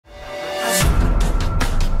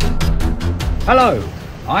Hello,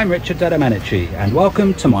 I'm Richard DeDomenici and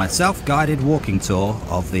welcome to my self-guided walking tour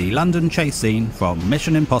of the London chase scene from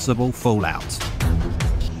Mission Impossible Fallout.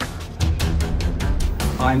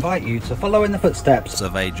 I invite you to follow in the footsteps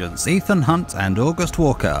of agents Ethan Hunt and August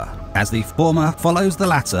Walker as the former follows the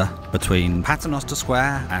latter between Paternoster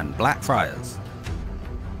Square and Blackfriars.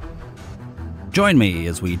 Join me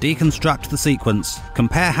as we deconstruct the sequence,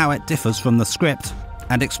 compare how it differs from the script,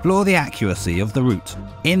 and explore the accuracy of the route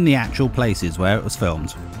in the actual places where it was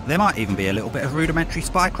filmed. There might even be a little bit of rudimentary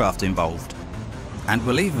spycraft involved. And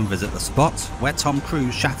we'll even visit the spot where Tom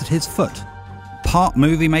Cruise shattered his foot. Part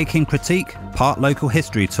movie making critique, part local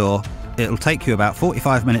history tour. It'll take you about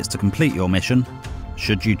 45 minutes to complete your mission,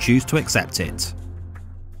 should you choose to accept it.